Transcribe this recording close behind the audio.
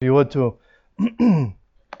You would to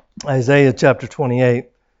Isaiah chapter 28.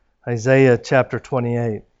 Isaiah chapter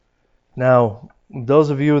 28. Now, those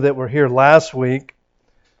of you that were here last week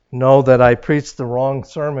know that I preached the wrong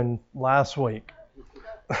sermon last week.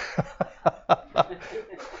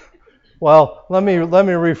 Well, let me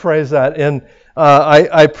rephrase that.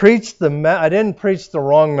 I preached I didn't preach the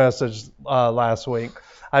wrong message last week.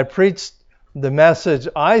 I preached the message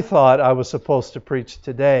I thought I was supposed to preach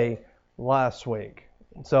today last week.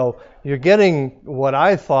 So you're getting what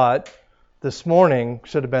I thought this morning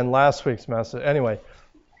should have been last week's message. Anyway,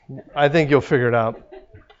 I think you'll figure it out.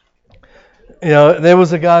 You know, there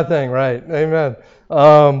was a God thing, right? Amen.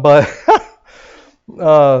 But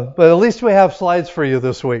at least we have slides for you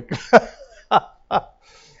this week.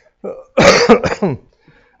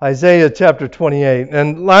 Isaiah chapter 28.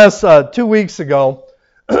 And last 2 weeks ago,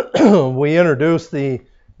 we introduced the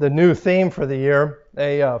new theme for the year,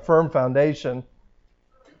 a firm foundation.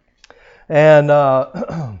 And,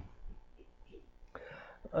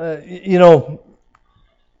 you know,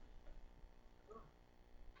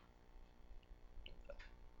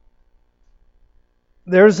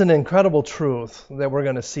 there's an incredible truth that we're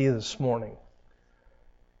going to see this morning.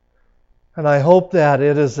 And I hope that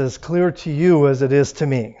it is as clear to you as it is to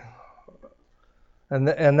me. And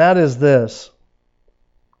that is this.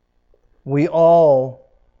 We all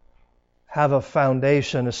have a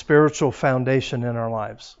foundation, a spiritual foundation in our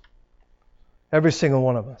lives. Every single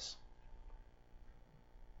one of us.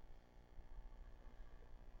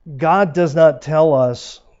 God does not tell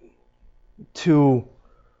us to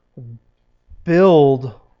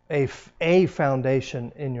build a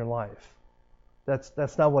foundation in your life.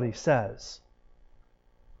 That's not what He says.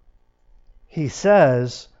 He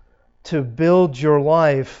says to build your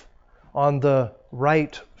life on the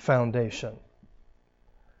right foundation.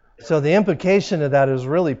 So the implication of that is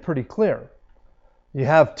really pretty clear. You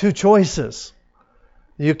have two choices.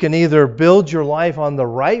 You can either build your life on the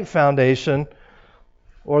right foundation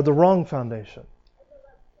or the wrong foundation.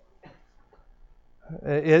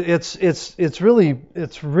 It's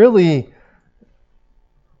really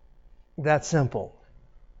that simple.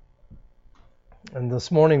 And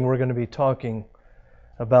this morning we're going to be talking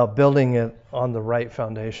about building it on the right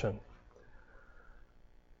foundation.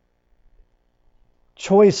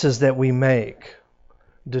 Choices that we make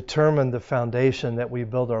determine the foundation that we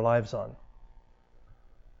build our lives on.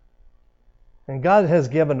 And God has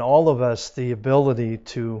given all of us the ability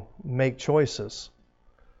to make choices.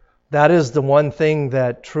 That is the one thing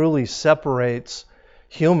that truly separates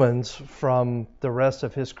humans from the rest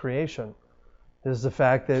of His creation, is the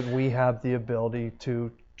fact that we have the ability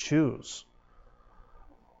to choose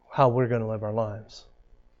how we're going to live our lives.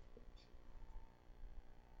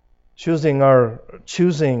 Choosing our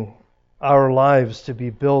lives to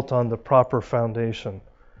be built on the proper foundation.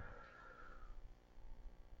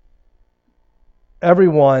 Every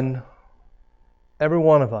one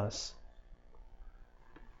of us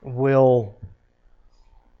will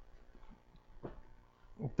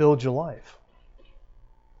build your life.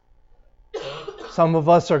 Some of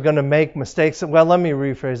us are going to make mistakes. Well, let me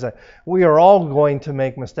rephrase that. We are all going to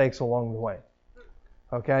make mistakes along the way.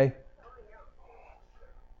 Okay?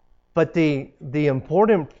 But the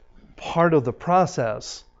important part of the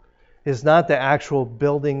process is not the actual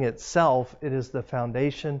building itself. It is the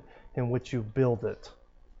foundation in which you build it.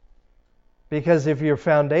 Because if your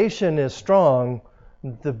foundation is strong,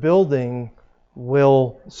 the building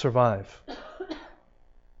will survive.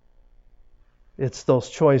 It's those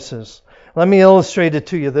choices. Let me illustrate it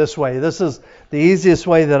to you this way. This is the easiest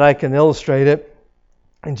way that I can illustrate it.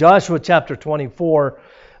 In Joshua chapter 24,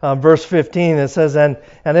 verse 15, it says, And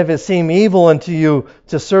if it seem evil unto you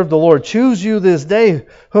to serve the Lord, choose you this day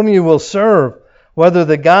whom you will serve, whether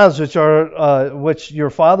the gods which your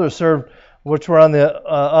fathers served, which were on the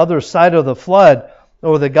other side of the flood,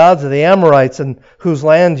 or the gods of the Amorites, in whose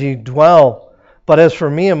land ye dwell. But as for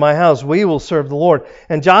me and my house, we will serve the Lord.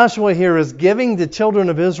 And Joshua here is giving the children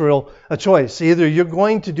of Israel a choice. Either you're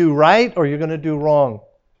going to do right or you're going to do wrong.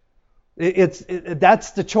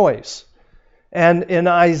 That's the choice. And in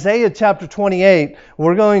Isaiah chapter 28,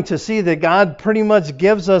 we're going to see that God pretty much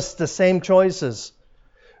gives us the same choices.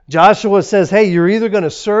 Joshua says, hey, you're either going to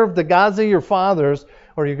serve the gods of your fathers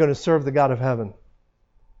or you're going to serve the God of heaven.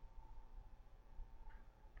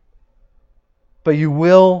 But you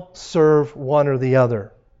will serve one or the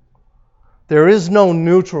other. There is no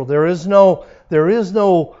neutral. There is no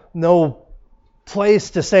place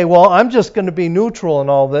to say, well, I'm just going to be neutral in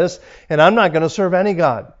all this and I'm not going to serve any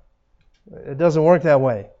God. It doesn't work that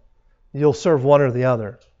way. You'll serve one or the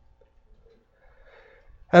other.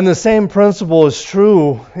 And the same principle is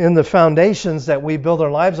true in the foundations that we build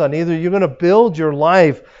our lives on. Either you're going to build your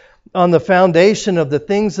life on the foundation of the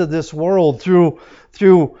things of this world through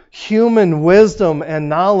human wisdom and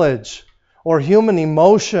knowledge or human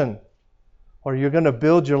emotion, or you're going to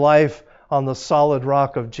build your life on the solid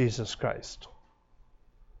rock of Jesus Christ.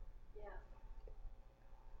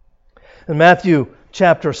 In Matthew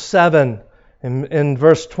chapter 7, in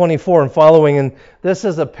verse 24 and following, and this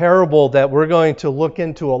is a parable that we're going to look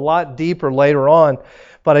into a lot deeper later on,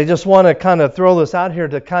 but I just want to kind of throw this out here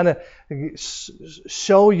to kind of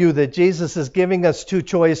show you that Jesus is giving us two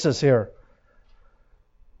choices here.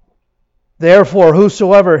 Therefore,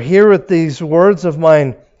 whosoever heareth these words of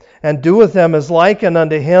mine and doeth them is likened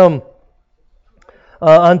unto him,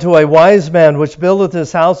 unto a wise man which buildeth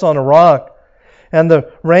his house on a rock. And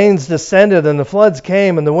the rains descended, and the floods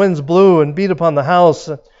came, and the winds blew and beat upon the house,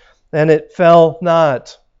 and it fell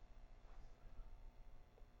not.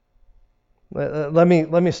 Let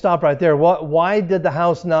me stop right there. Why did the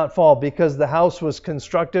house not fall? Because the house was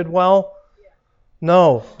constructed well?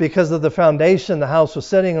 No, because of the foundation the house was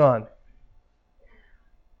sitting on.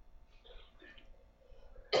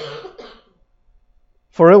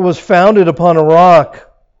 For it was founded upon a rock.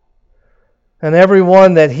 And every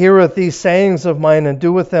one that heareth these sayings of mine and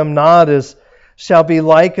doeth them not shall be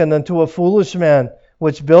likened unto a foolish man,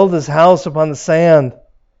 which built his house upon the sand.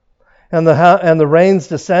 And the rains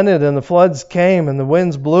descended, and the floods came, and the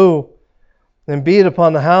winds blew, and beat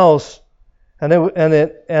upon the house, and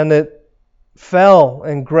it fell,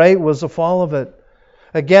 and great was the fall of it.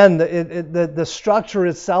 Again, the structure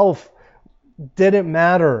itself didn't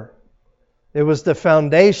matter. It was the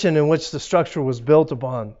foundation in which the structure was built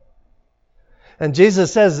upon. And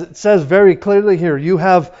Jesus says very clearly here, you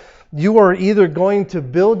are either going to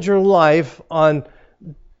build your life on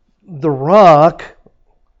the rock,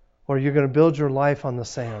 or you're going to build your life on the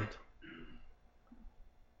sand.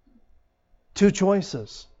 Two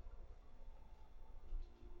choices.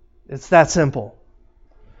 It's that simple.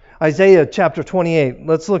 Isaiah chapter 28,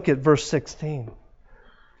 let's look at verse 16.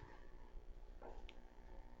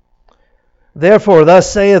 Therefore,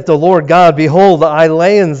 thus saith the Lord God, behold, I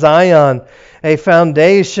lay in Zion a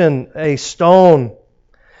foundation, a stone,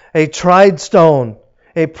 a tried stone,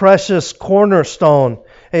 a precious cornerstone,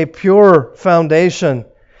 a pure foundation.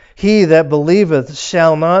 He that believeth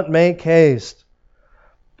shall not make haste.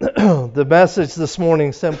 The message this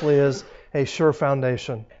morning simply is a sure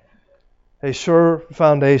foundation. A sure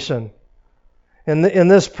foundation. In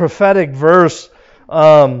this prophetic verse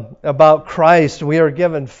about Christ, we are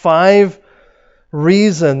given 5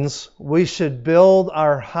 reasons we should build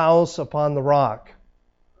our house upon the rock.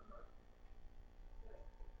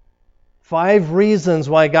 5 reasons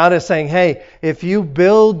why God is saying, hey, if you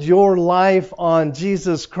build your life on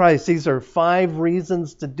Jesus Christ, these are 5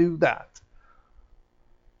 reasons to do that.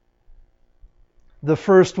 The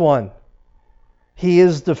first one, He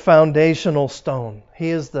is the foundational stone. He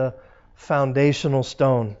is the foundational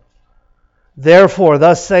stone. Therefore,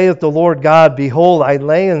 thus saith the Lord God, behold, I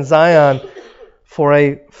lay in Zion for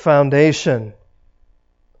a foundation,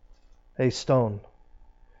 a stone.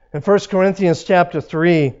 In 1 Corinthians chapter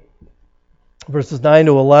 3, verses 9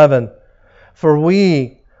 to 11, for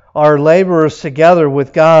we are laborers together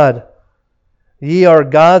with God. Ye are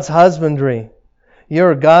God's husbandry. Ye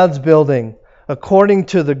are God's building, according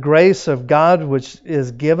to the grace of God which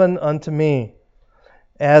is given unto me.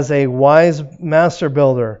 As a wise master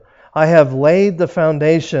builder, I have laid the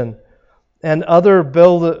foundation, and other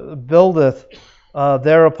buildeth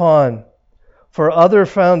thereupon. For other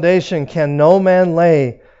foundation can no man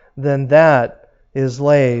lay than that is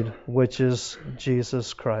laid, which is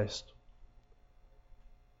Jesus Christ.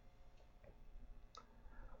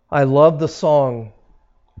 I love the song,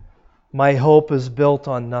 My Hope is Built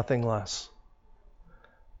on Nothing Less.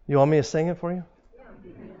 You want me to sing it for you?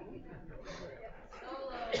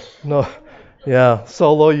 No. Yeah,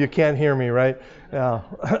 solo, you can't hear me, right? Yeah.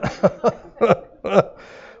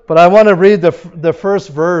 But I want to read the first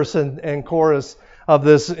verse and chorus of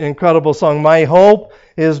this incredible song. My hope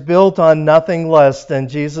is built on nothing less than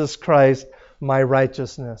Jesus Christ, my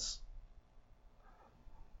righteousness.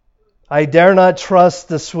 I dare not trust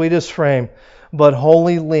the sweetest frame, but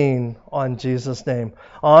wholly lean on Jesus' name.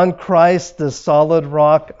 On Christ, the solid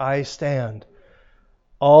rock, I stand.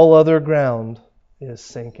 All other ground is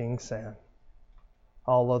sinking sand.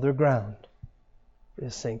 All other ground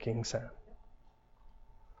is sinking sand.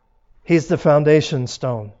 He's the foundation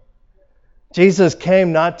stone. Jesus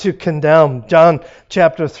came not to condemn. John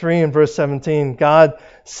chapter 3 and verse 17, God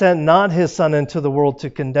sent not His Son into the world to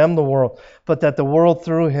condemn the world, but that the world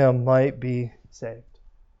through Him might be saved.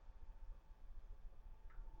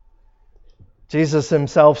 Jesus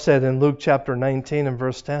himself said in Luke chapter 19 and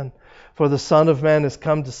verse 10, "For the Son of Man is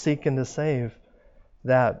come to seek and to save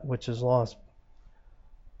that which is lost."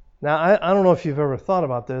 Now, I don't know if you've ever thought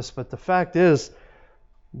about this, but the fact is,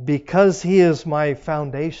 because he is my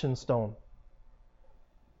foundation stone,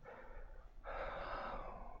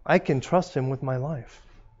 I can trust him with my life.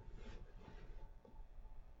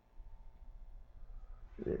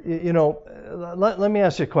 You know, let me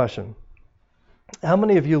ask you a question. How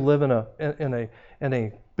many of you live in a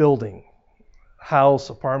building, house,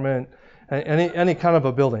 apartment, any kind of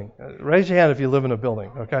a building? Raise your hand if you live in a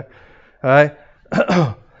building, okay? All right.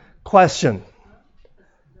 Question.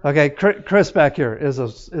 Okay, Chris back here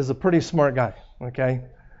is a pretty smart guy, okay?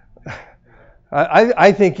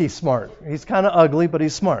 I think he's smart. He's kind of ugly, but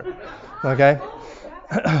he's smart, okay?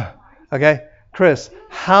 Okay, Chris,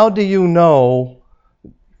 how do you know,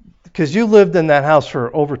 because you lived in that house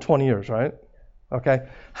for over 20 years, right? Okay,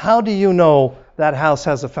 how do you know that house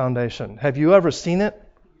has a foundation? Have you ever seen it?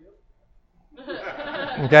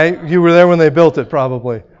 Okay, you were there when they built it,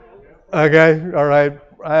 probably. Okay, all right.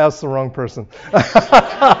 I asked the wrong person.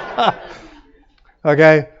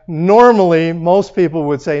 Okay, normally most people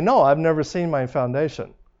would say, "No, I've never seen my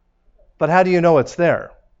foundation." But how do you know it's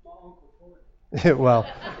there? Well,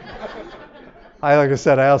 like I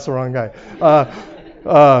said, I asked the wrong guy.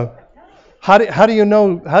 How do you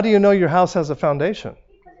know your house has a foundation?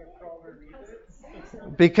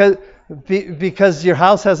 Because your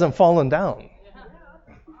house hasn't fallen down.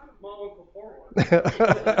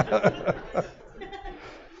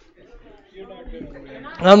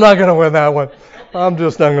 I'm not going to win that one. I'm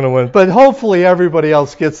just not going to win. But hopefully everybody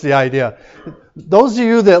else gets the idea. Those of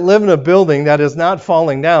you that live in a building that is not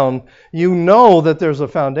falling down, you know that there's a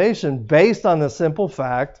foundation based on the simple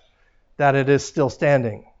fact that it is still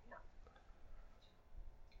standing.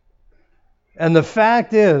 And the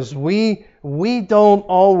fact is, we don't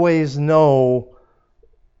always know,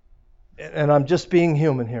 and I'm just being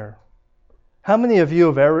human here. How many of you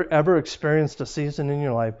have ever experienced a season in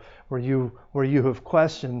your life where you have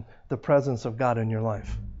questioned the presence of God in your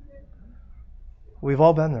life? We've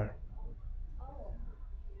all been there.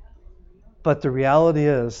 But the reality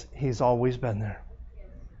is, He's always been there.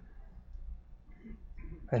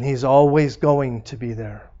 And He's always going to be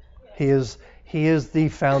there. He is the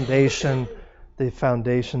foundation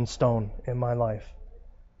stone in my life.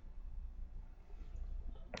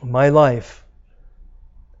 My life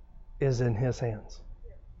is in His hands.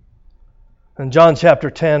 In John chapter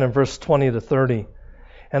 10 and verse 20 to 30,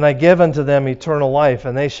 "And I give unto them eternal life,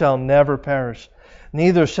 and they shall never perish,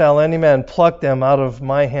 neither shall any man pluck them out of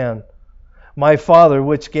my hand. My Father,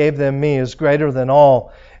 which gave them me, is greater than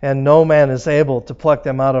all, and no man is able to pluck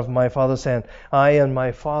them out of my Father's hand. I and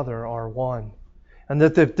my Father are one." And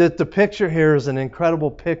that the picture here is an incredible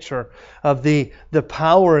picture of the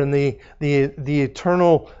power and the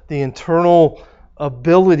eternal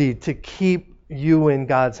ability to keep you in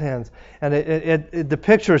God's hands. And the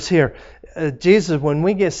picture is here. Jesus, when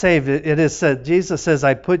we get saved, it is said, Jesus says,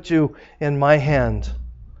 "I put you in my hand,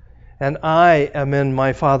 and I am in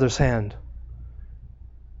my Father's hand."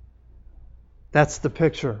 That's the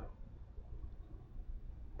picture.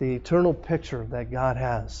 The eternal picture that God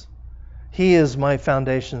has. He is my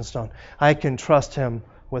foundation stone. I can trust Him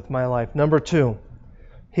with my life. Number 2,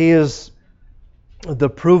 He is the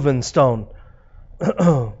proven stone.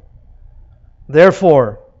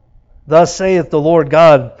 "Therefore, thus saith the Lord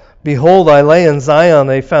God, Behold, I lay in Zion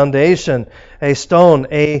a foundation, a stone,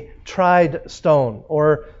 a tried stone,"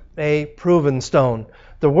 or a proven stone.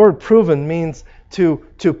 The word proven means to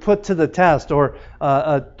put to the test, or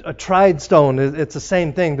a tried stone. It's the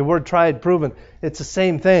same thing. The word tried, proven, it's the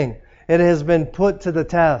same thing. It has been put to the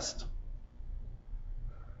test.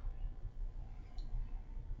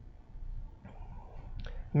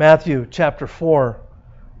 Matthew chapter 4,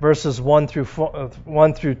 verses 1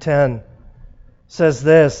 through 10 says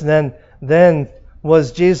this, Then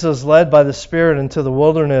was Jesus led by the Spirit into the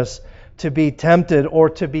wilderness to be tempted, or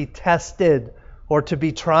to be tested, or to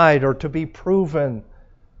be tried, or to be proven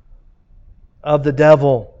of the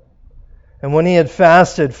devil. And when He had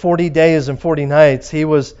fasted 40 days and 40 nights, He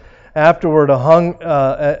was afterward and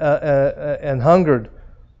hungered.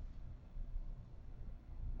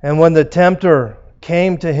 And when the tempter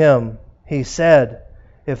came to Him, He said,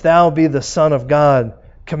 If thou be the Son of God,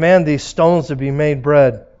 command these stones to be made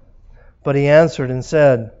bread. But He answered and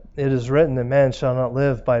said, It is written that man shall not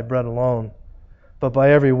live by bread alone, but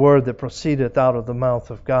by every word that proceedeth out of the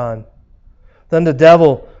mouth of God. Then the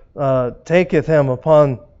devil taketh him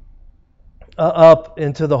up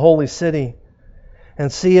into the holy city,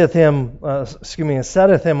 and setteth him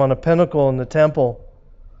on a pinnacle in the temple,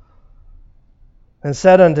 and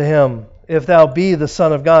said unto him, If thou be the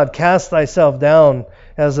Son of God, cast thyself down,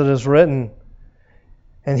 as it is written,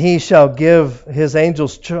 and he shall give his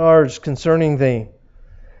angels charge concerning thee,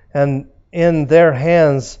 and in their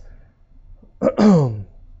hands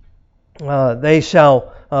they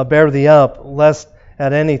shall bear thee up, lest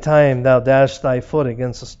at any time thou dash thy foot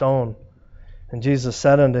against a stone. And Jesus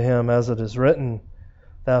said unto him, As it is written,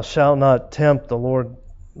 Thou shalt not tempt the Lord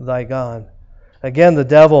thy God. Again the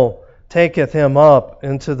devil taketh him up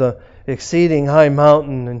into the exceeding high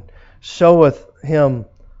mountain, and showeth him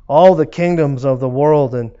all the kingdoms of the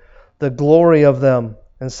world and the glory of them,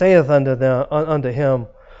 and saith unto him,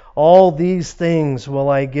 All these things will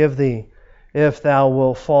I give thee, if thou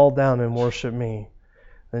wilt fall down and worship me.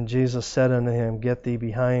 Then Jesus said unto him, Get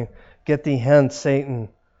thee hence, Satan,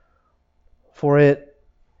 for it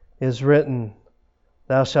is written,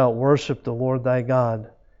 Thou shalt worship the Lord thy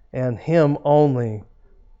God, and him only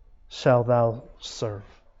shalt thou serve.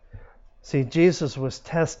 See, Jesus was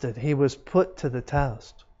tested. He was put to the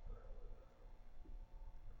test.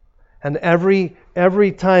 And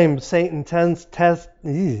every time Satan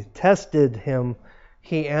tested him,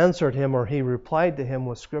 he answered him, or he replied to him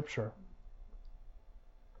with Scripture.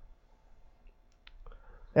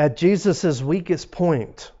 At Jesus' weakest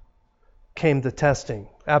point came the testing.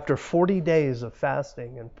 After 40 days of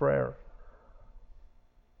fasting and prayer.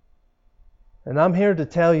 And I'm here to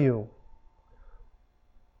tell you,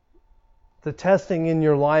 the testing in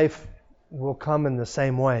your life will come in the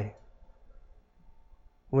same way.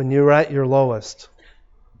 When you're at your lowest.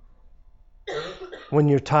 When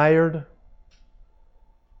you're tired.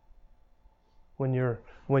 When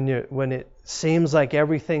it seems like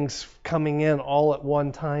everything's coming in all at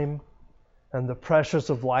one time, and the pressures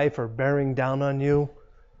of life are bearing down on you.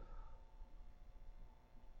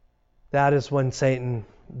 That is when Satan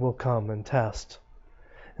will come and test.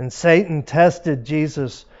 And Satan tested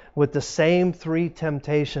Jesus with the same 3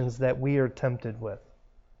 temptations that we are tempted with.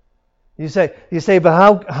 You say,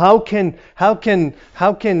 but how can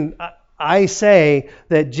I say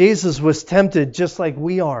that Jesus was tempted just like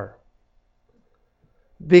we are?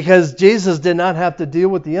 Because Jesus did not have to deal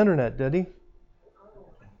with the internet, did he?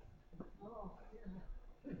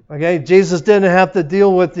 Okay, Jesus didn't have to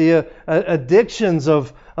deal with the addictions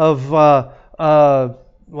of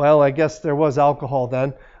well, I guess there was alcohol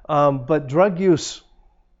then, but drug use,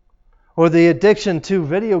 or the addiction to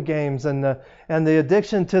video games, and the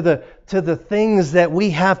addiction to the things that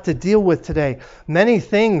we have to deal with today. Many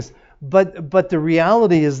things, but the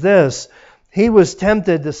reality is this: he was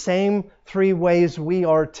tempted the same 3 ways we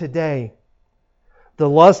are today. The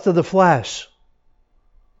lust of the flesh,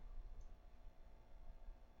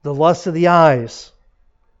 the lust of the eyes,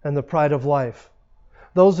 and the pride of life.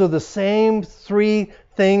 Those are the same 3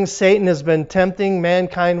 things Satan has been tempting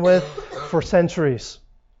mankind with for centuries.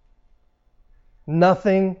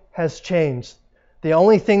 Nothing has changed. The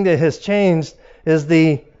only thing that has changed is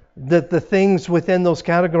the things within those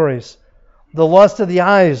categories. The lust of the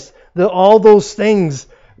eyes, all those things,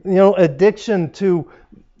 addiction to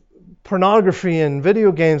pornography and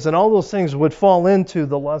video games and all those things would fall into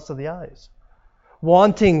the lust of the eyes.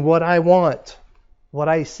 Wanting what I want, what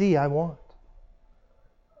I see I want.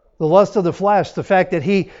 The lust of the flesh, the fact that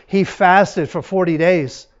he fasted for 40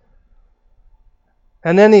 days.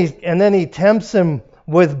 And then he tempts him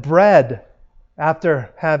with bread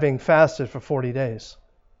after having fasted for 40 days.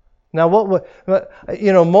 Now,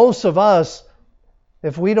 most of us,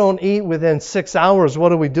 if we don't eat within 6 hours, what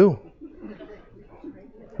do?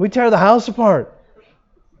 We tear the house apart.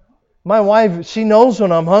 My wife, she knows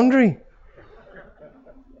when I'm hungry.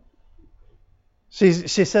 She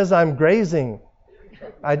says I'm grazing.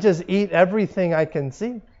 I just eat everything I can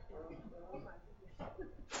see.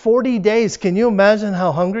 40 days. Can you imagine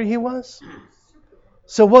how hungry he was?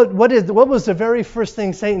 So what was the very first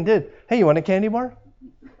thing Satan did? Hey, you want a candy bar?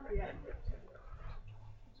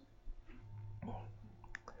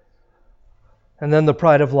 And then the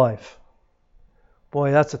pride of life.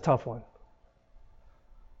 Boy, that's a tough one.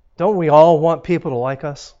 Don't we all want people to like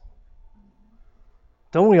us?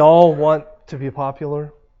 Don't we all want to be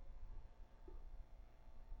popular?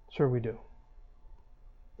 Sure we do.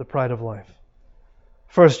 The pride of life.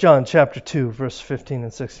 1 John chapter 2, verse 15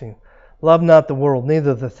 and 16. Love not the world,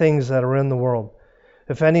 neither the things that are in the world.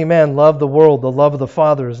 If any man love the world, the love of the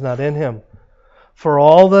Father is not in him. For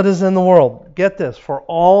all that is in the world, get this, for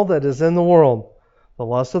all that is in the world, the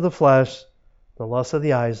lust of the flesh, the lust of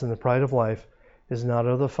the eyes, and the pride of life, is not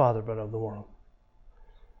of the Father, but of the world.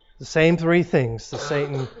 The same 3 things that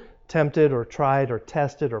Satan tempted or tried or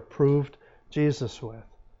tested or proved Jesus with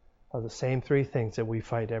are the same 3 things that we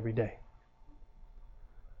fight every day.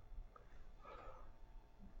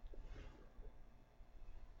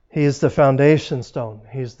 He is the foundation stone.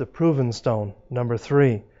 He's the proven stone. Number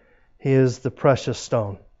 3, He is the precious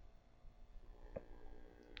stone.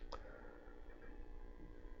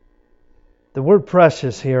 The word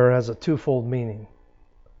precious here has a twofold meaning.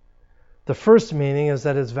 The first meaning is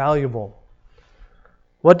that it's valuable.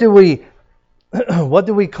 What do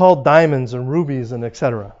we call diamonds and rubies and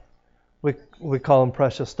etc.? We call them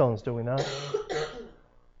precious stones, do we not?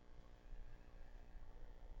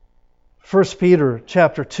 1 Peter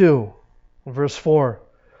chapter 2, verse 4.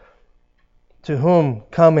 To whom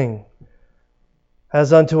coming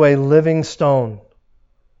as unto a living stone,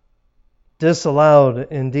 disallowed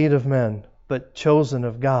indeed of men, but chosen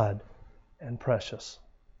of God and precious.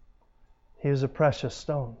 He was a precious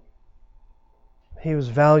stone. He was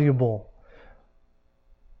valuable.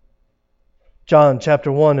 John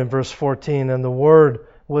chapter 1 and verse 14, and the Word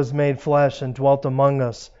was made flesh and dwelt among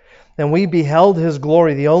us. And we beheld His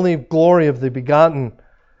glory, the only glory of the begotten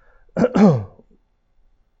of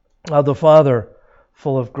the Father,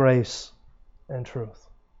 full of grace and truth.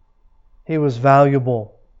 He was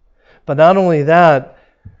valuable. But not only that,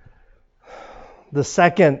 the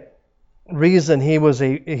second reason he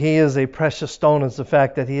is a precious stone is the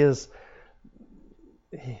fact that he is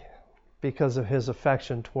because of His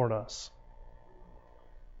affection toward us.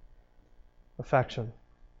 Affection.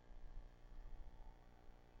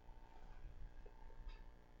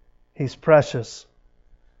 He's precious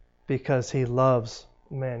because He loves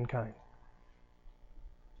mankind.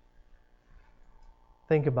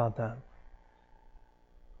 Think about that.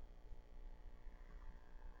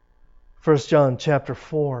 1 John chapter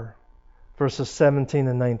 4, verses 17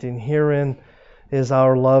 and 19. Herein is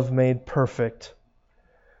our love made perfect,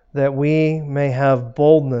 that we may have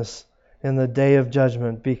boldness in the day of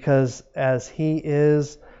judgment, because as He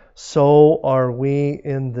is, so are we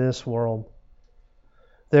in this world.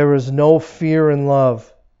 There is no fear in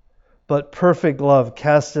love, but perfect love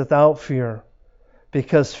casteth out fear,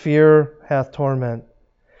 because fear hath torment.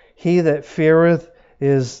 He that feareth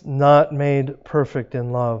is not made perfect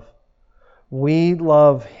in love. We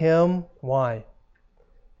love Him. Why?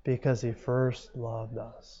 Because He first loved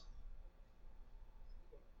us.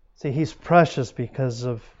 See, He's precious because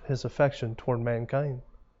of His affection toward mankind.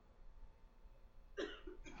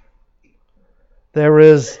 There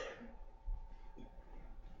is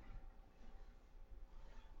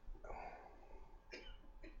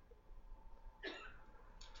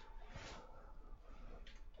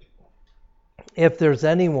if there's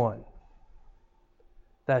anyone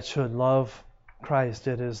that should love Christ,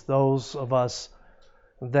 it is those of us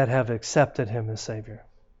that have accepted Him as Savior.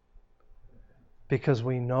 Because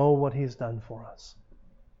we know what He's done for us.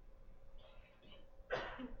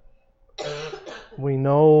 We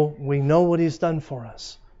know what He's done for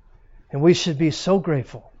us. And we should be so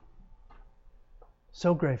grateful.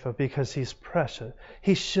 So grateful because He's precious.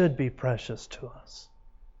 He should be precious to us.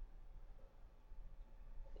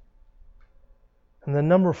 And then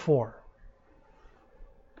number 4.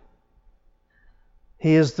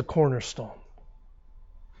 He is the cornerstone.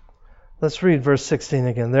 Let's read verse 16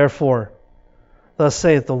 again. Therefore, thus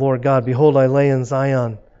saith the Lord God, behold, I lay in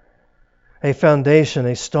Zion a foundation,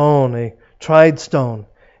 a stone, a tried stone,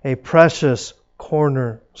 a precious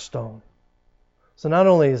cornerstone. So not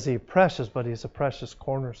only is He precious, but He's a precious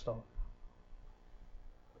cornerstone.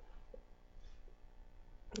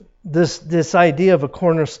 This idea of a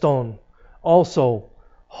cornerstone also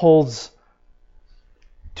holds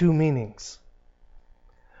 2 meanings.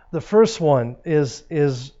 The first one is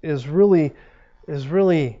really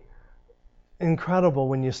incredible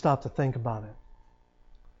when you stop to think about it.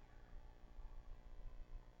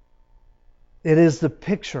 It is the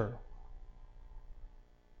picture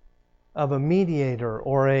of a mediator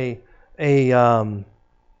or an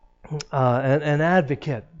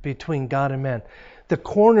advocate between God and man. The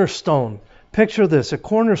cornerstone. Picture this: a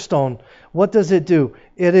cornerstone. What does it do?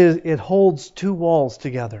 It holds 2 walls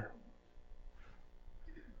together.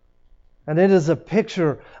 And it is a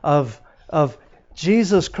picture of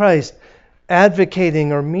Jesus Christ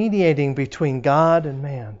advocating or mediating between God and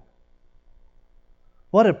man.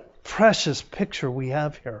 What a precious picture we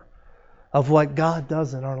have here of what God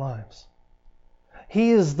does in our lives.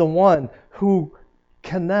 He is the one who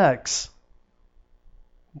connects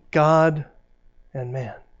God and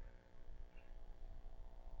man.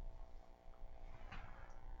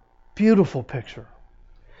 Beautiful picture.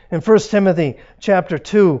 In 1 Timothy chapter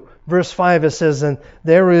 2, verse 5, it says, and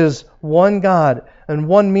there is one God and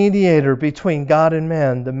one mediator between God and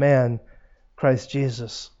man, the man, Christ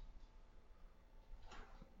Jesus.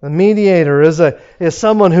 The mediator is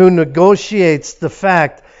someone who negotiates the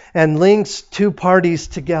fact and links 2 parties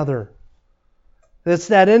together. It's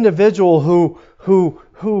that individual who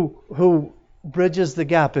bridges the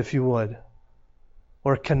gap, if you would,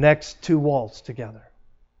 or connects two walls together.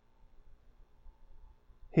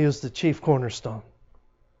 He is the chief cornerstone.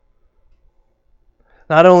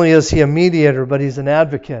 Not only is he a mediator, but he's an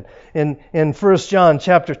advocate. In 1 John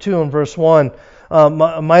chapter 2 and verse 1,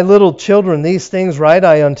 my little children, these things write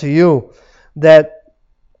I unto you, that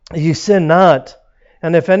ye sin not.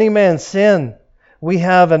 And if any man sin, we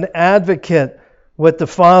have an advocate with the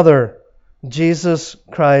Father, Jesus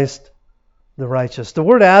Christ the righteous. The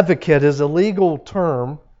word advocate is a legal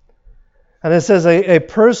term, and it says a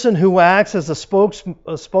person who acts as a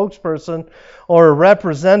spokesperson or a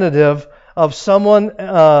representative of someone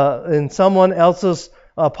in someone else's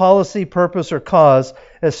policy, purpose, or cause,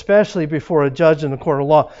 especially before a judge in the court of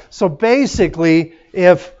law. So basically,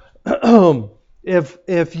 if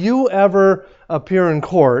you ever appear in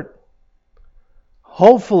court,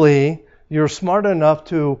 hopefully you're smart enough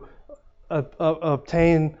to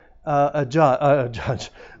obtain a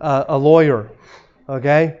lawyer.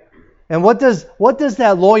 Okay? And what does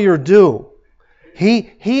that lawyer do?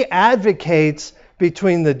 He advocates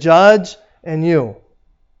between the judge and you.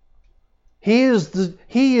 He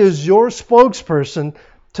is your spokesperson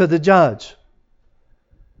to the judge.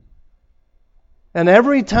 And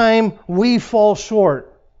every time we fall short,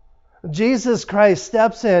 Jesus Christ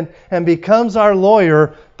steps in and becomes our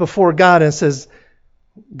lawyer before God and says,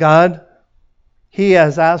 God, he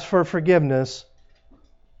has asked for forgiveness,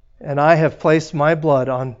 and I have placed my blood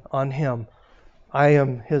on him. I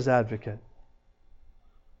am his advocate.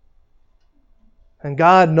 And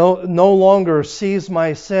God no longer sees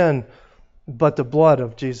my sin, but the blood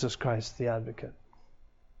of Jesus Christ, the advocate.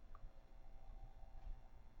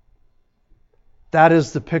 That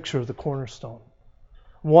is the picture of the cornerstone.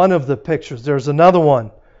 One of the pictures. There's another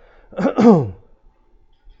one. And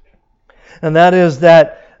that is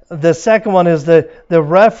that the second one is the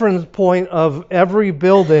reference point of every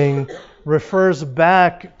building refers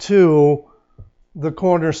back to the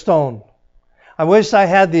cornerstone. I wish I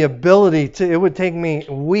had the ability to, it would take me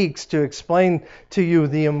weeks to explain to you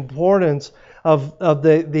the importance of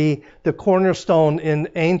the cornerstone in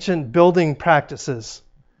ancient building practices.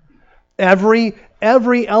 Every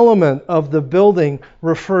element of the building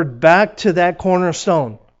referred back to that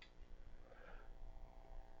cornerstone.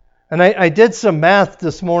 And I did some math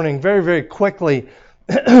this morning very, very quickly.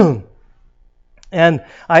 And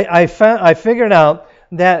I figured out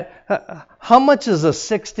that how much is a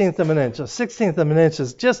 16th of an inch? A 16th of an inch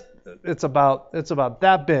is just, it's about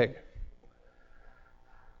that big.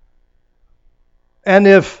 And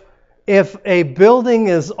if a building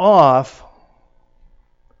is off,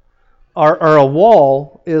 or a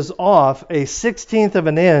wall is off a 16th of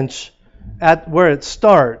an inch at where it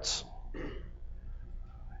starts,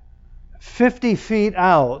 50 feet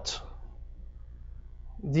out,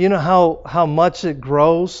 do you know how much it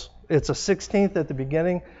grows? It's a 16th at the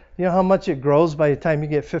beginning. Do you know how much it grows by the time you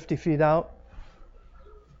get 50 feet out?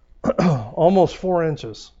 Almost 4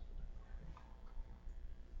 inches.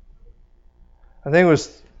 I think it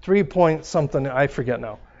was 3 point something, I forget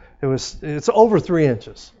now. It's over 3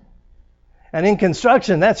 inches. And in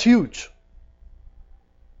construction, that's huge.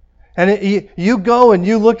 And you go and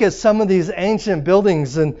you look at some of these ancient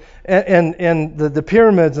buildings and the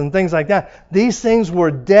pyramids and things like that. These things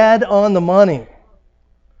were dead on the money.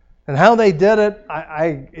 And how they did it,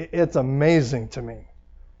 it's amazing to me.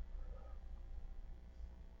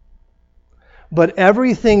 But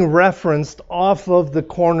everything referenced off of the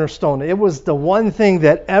cornerstone. It was the one thing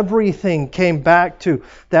that everything came back to.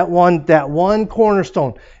 That one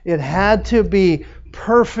cornerstone. It had to be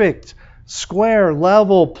perfect, square,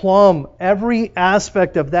 level, plumb. Every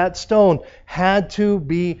aspect of that stone had to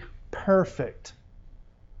be perfect.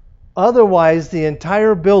 Otherwise, the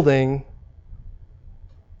entire building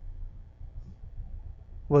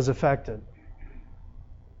was affected.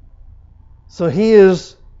 So he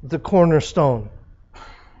is the cornerstone.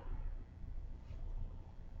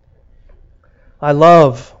 I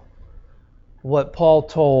love what Paul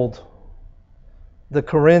told the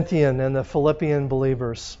Corinthian and the Philippian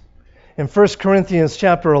believers. In 1 Corinthians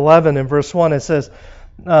chapter 11 and verse 1 it says,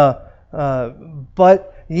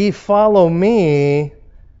 but ye follow me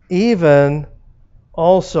even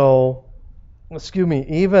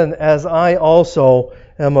as I also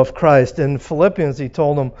am of Christ. In Philippians he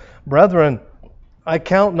told them, brethren, I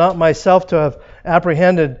count not myself to have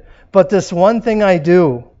apprehended, but this one thing I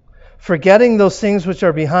do, forgetting those things which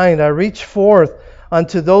are behind, I reach forth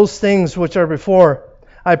unto those things which are before.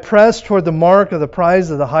 I press toward the mark of the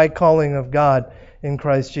prize of the high calling of God in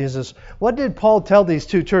Christ Jesus. What did Paul tell these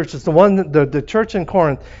two churches? The church in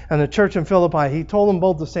Corinth and the church in Philippi. He told them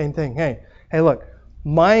both the same thing. Hey, look,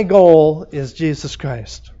 my goal is Jesus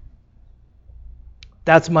Christ.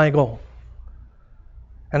 That's my goal.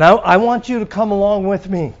 And I want you to come along with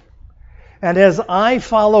me. And as I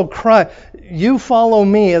follow Christ, you follow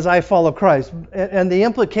me as I follow Christ. And the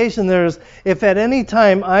implication there is, if at any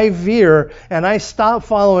time I veer and I stop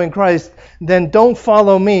following Christ, then don't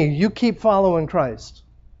follow me. You keep following Christ.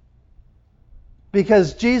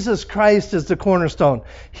 Because Jesus Christ is the cornerstone.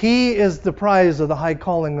 He is the prize of the high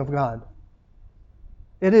calling of God.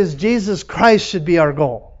 It is Jesus Christ should be our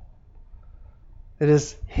goal. It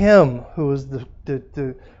is Him who is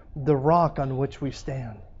the rock on which we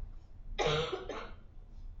stand.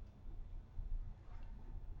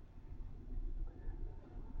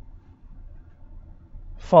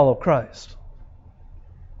 Follow Christ.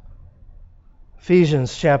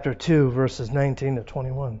 Ephesians chapter 2, verses 19 to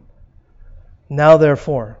 21. Now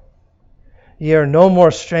therefore, ye are no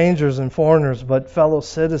more strangers and foreigners, but fellow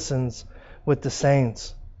citizens with the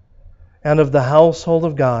saints, and of the household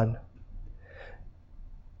of God,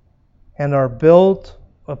 and are built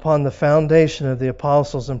upon the foundation of the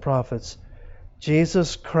apostles and prophets,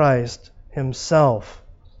 Jesus Christ Himself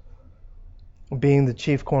being the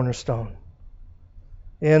chief cornerstone,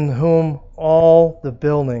 in whom all the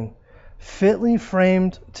building, fitly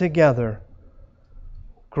framed together,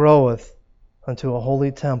 groweth unto a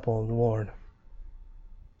holy temple of the Lord.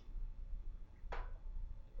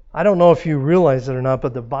 I don't know if you realize it or not,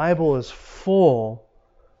 but the Bible is full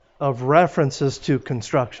of references to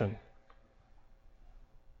construction.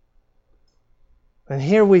 And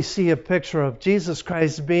here we see a picture of Jesus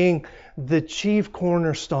Christ being the chief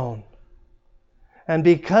cornerstone. And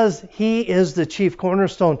because He is the chief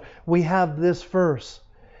cornerstone, we have this verse,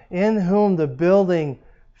 in whom the building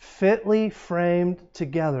fitly framed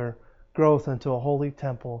together growth into a holy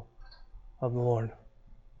temple of the Lord.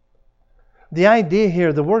 The idea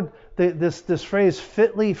here, the word, this phrase,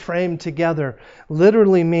 fitly framed together,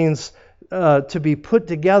 literally means to be put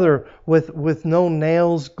together with no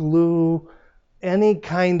nails, glue, any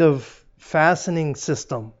kind of fastening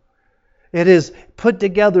system. It is put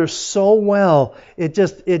together so well, it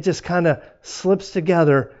just kind of slips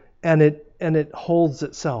together and it holds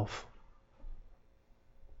itself.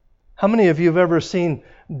 How many of you have ever seen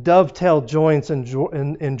dovetail joints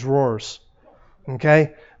in drawers?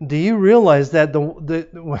 Okay? Do you realize that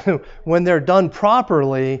when they're done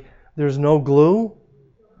properly, there's no glue,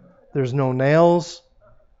 there's no nails,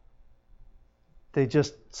 they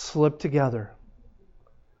just slip together.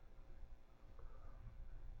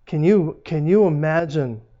 Can you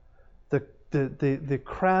imagine the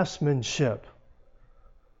craftsmanship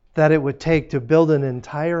that it would take to build an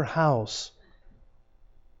entire house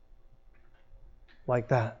like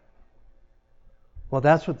that? Well,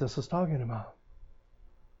 that's what this is talking about.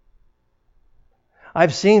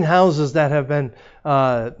 I've seen houses that have been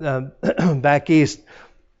back east,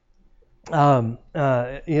 before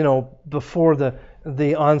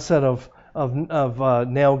the onset of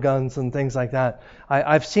nail guns and things like that.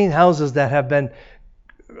 I've seen houses that have been,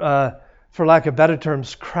 for lack of better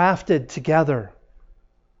terms, crafted together,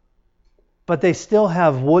 but they still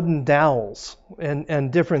have wooden dowels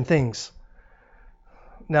and different things.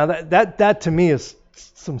 Now that to me is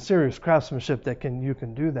some serious craftsmanship you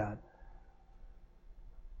can do that.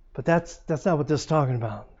 But that's not what this is talking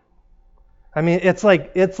about. I mean, it's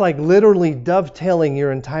like literally dovetailing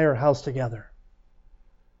your entire house together.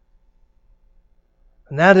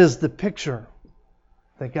 And that is the picture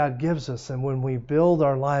that God gives us. And when we build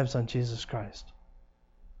our lives on Jesus Christ,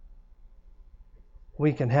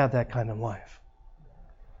 we can have that kind of life.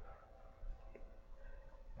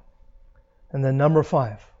 And then number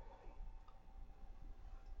 5.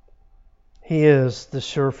 He is the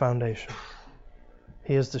sure foundation.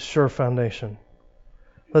 He is the sure foundation.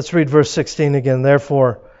 Let's read verse 16 again.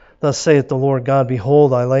 Therefore, thus saith the Lord God,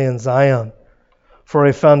 behold, I lay in Zion for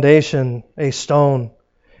a foundation, a stone,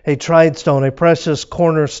 a tried stone, a precious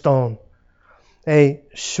cornerstone, a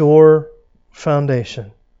sure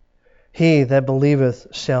foundation. He that believeth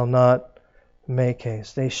shall not make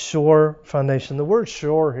haste. A sure foundation. The word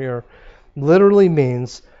sure here literally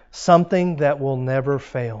means something that will never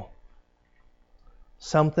fail.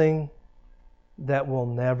 Something that will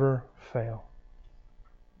never fail.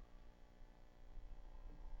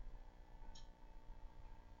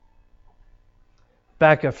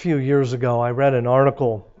 Back a few years ago, I read an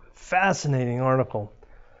article, fascinating article,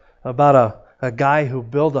 about a guy who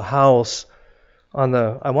built a house on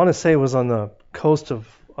I want to say it was on the coast of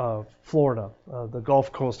Florida, the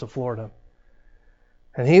Gulf Coast of Florida.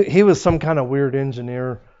 And he was some kind of weird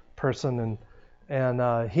engineer person,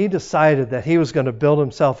 and he decided that he was going to build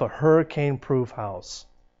himself a hurricane-proof house.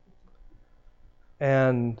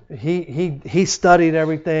 And he studied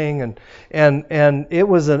everything, and it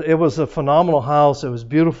was a phenomenal house. It was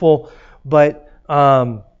beautiful, but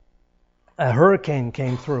a hurricane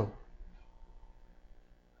came through.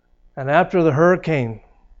 And after the hurricane,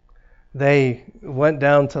 they went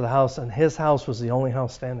down to the house, and his house was the only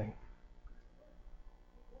house standing.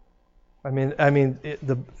 I mean,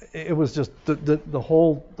 it was just the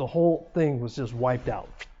whole thing was just wiped out.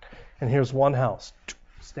 And here's one house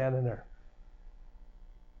standing there.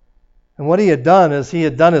 And what he had done is he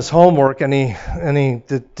had done his homework, and he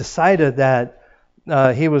decided that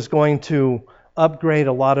he was going to upgrade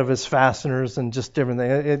a lot of his fasteners and just different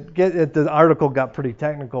things. The article got pretty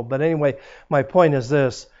technical, but anyway, my point is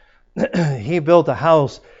this: he built a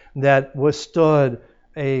house that withstood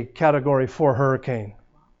a Category 4 hurricane.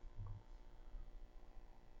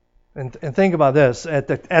 And think about this: at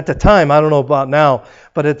the time, I don't know about now,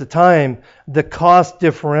 but at the time, the cost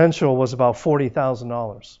differential was about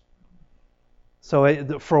 $40,000.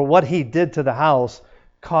 So for what he did to the house,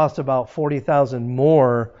 cost about $40,000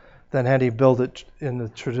 more than had he built it in the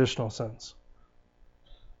traditional sense.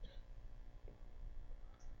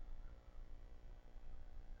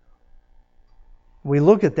 We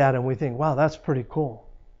look at that and we think, wow, that's pretty cool.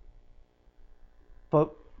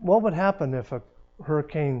 But what would happen if a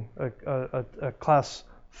hurricane, a class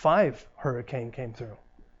 5 hurricane came through?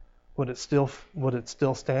 Would it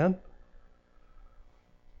still stand?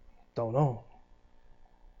 Don't know.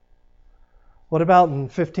 What about in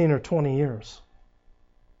 15 or 20 years?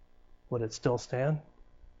 Would it still stand?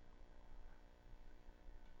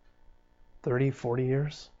 30, 40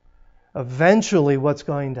 years? Eventually, what's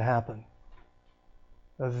going to happen?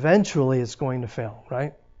 Eventually, it's going to fail,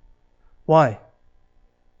 right? Why?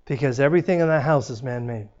 Because everything in that house is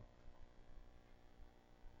man-made.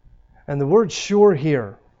 And the word sure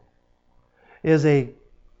here is a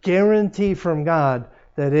guarantee from God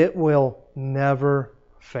that it will never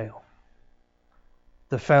fail.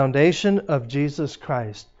 The foundation of Jesus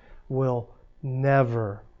Christ will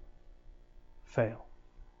never fail.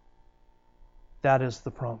 That is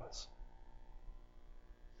the promise.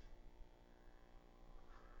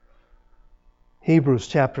 Hebrews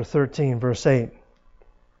chapter 13, verse 8.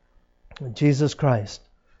 Jesus Christ,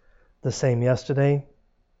 the same yesterday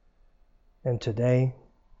and today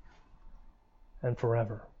and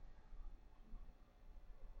forever.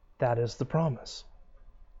 That is the promise.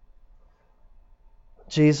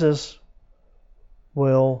 Jesus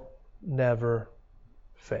will never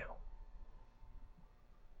fail.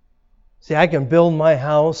 See, I can build my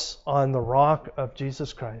house on the rock of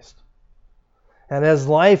Jesus Christ. And as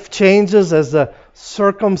life changes, as the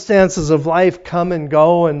circumstances of life come and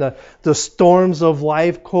go, and the storms of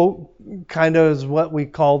life, quote, kind of is what we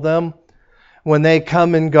call them, when they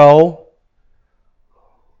come and go,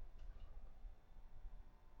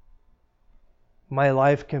 my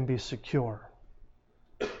life can be secure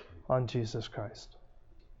on Jesus Christ.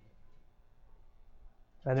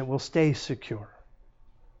 And it will stay secure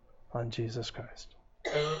on Jesus Christ.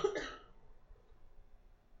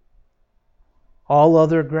 All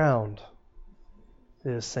other ground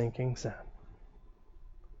is sinking sand.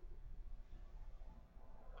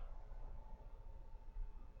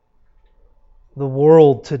 The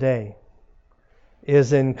world today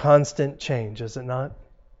is in constant change, is it not?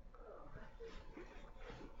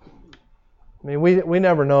 I mean, we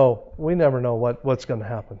never know. We never know what's going to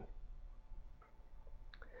happen.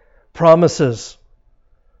 Promises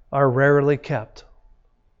are rarely kept.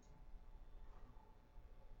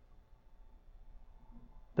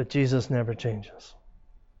 But Jesus never changes.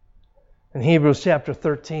 In Hebrews chapter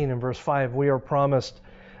 13 and verse 5, we are promised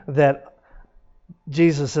that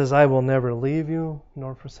Jesus says, I will never leave you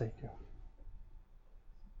nor forsake you.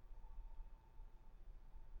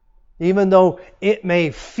 Even though it may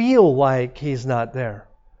feel like He's not there,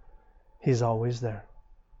 He's always there.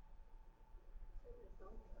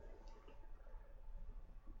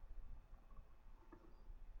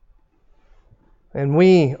 And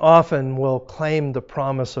we often will claim the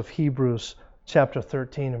promise of Hebrews chapter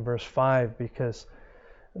 13 and verse 5 because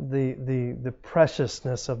the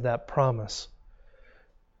preciousness of that promise.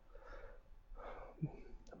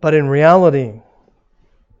 But in reality,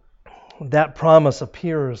 that promise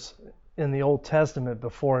appears in the Old Testament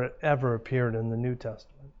before it ever appeared in the New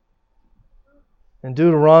Testament. In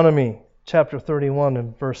Deuteronomy chapter 31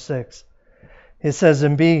 and verse 6, it says,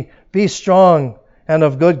 and be strong and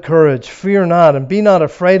of good courage, fear not, and be not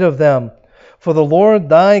afraid of them. For the Lord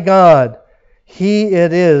thy God, He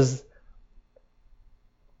it is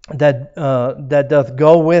that doth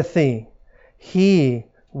go with thee. He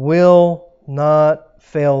will not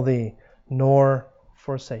fail thee, nor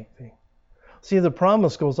forsake thee. See, the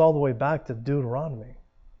promise goes all the way back to Deuteronomy.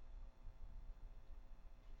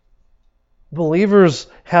 Believers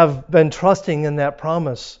have been trusting in that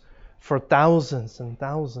promise for thousands and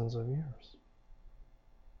thousands of years.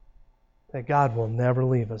 That God will never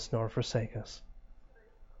leave us nor forsake us.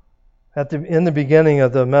 In the beginning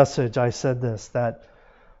of the message, I said this, that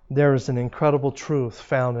there is an incredible truth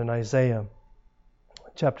found in Isaiah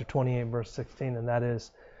chapter 28, verse 16, and that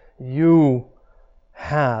is, you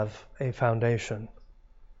have a foundation.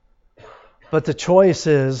 But the choice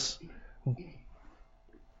is,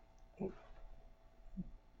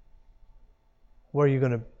 where are you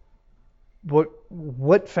going to,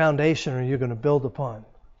 what foundation are you going to build upon?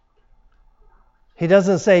 He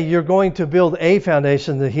doesn't say you're going to build a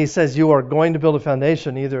foundation. He says you are going to build a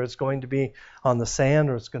foundation. Either it's going to be on the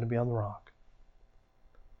sand or it's going to be on the rock.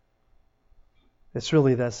 It's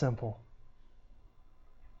really that simple.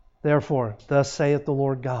 Therefore, thus saith the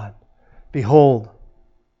Lord God, behold,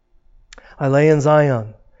 I lay in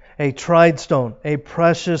Zion a tried stone, a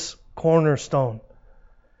precious cornerstone,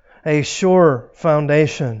 a sure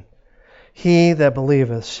foundation. He that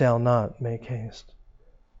believeth shall not make haste.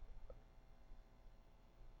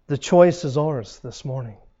 The choice is ours this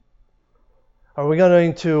morning. Are we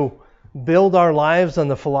going to build our lives on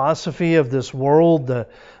the philosophy of this world,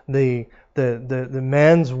 the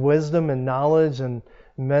man's wisdom and knowledge and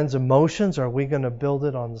men's emotions? Or are we going to build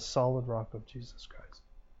it on the solid rock of Jesus Christ?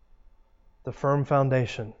 The firm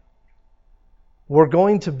foundation. We're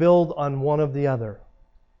going to build on one of the other.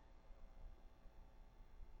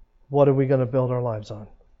 What are we going to build our lives on?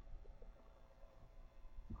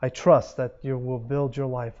 I trust that you will build your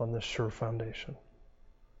life on this sure foundation.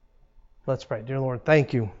 Let's pray. Dear Lord,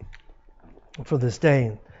 thank you for this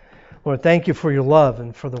day. Lord, thank you for your love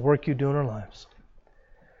and for the work you do in our lives.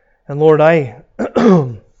 And Lord, I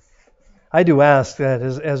I do ask that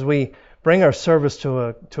as we bring our service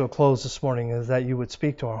to a close this morning, is that you would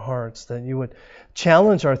speak to our hearts, that you would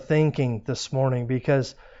challenge our thinking this morning,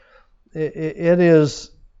 because it is,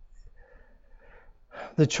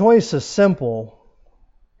 the choice is simple.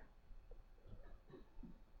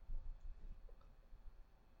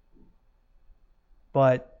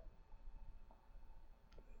 But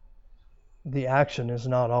the action is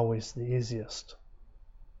not always the easiest.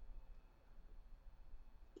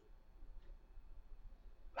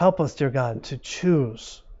 Help us, dear God, to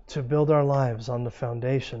choose to build our lives on the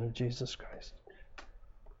foundation of Jesus Christ.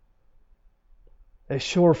 A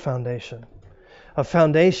sure foundation. A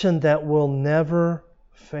foundation that will never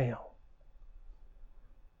fail.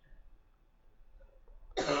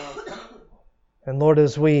 And Lord,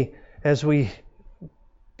 as we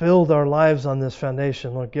build our lives on this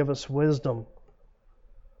foundation, Lord, give us wisdom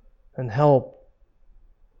and help.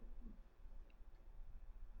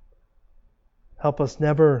 Help us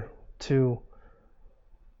never to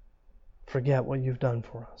forget what you've done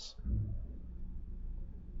for us.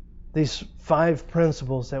 These 5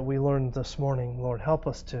 principles that we learned this morning, Lord, help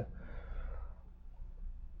us to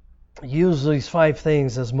use these 5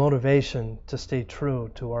 things as motivation to stay true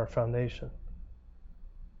to our foundation.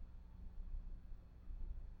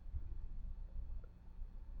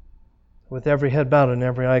 With every head bowed and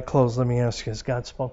every eye closed, let me ask you, has God spoken?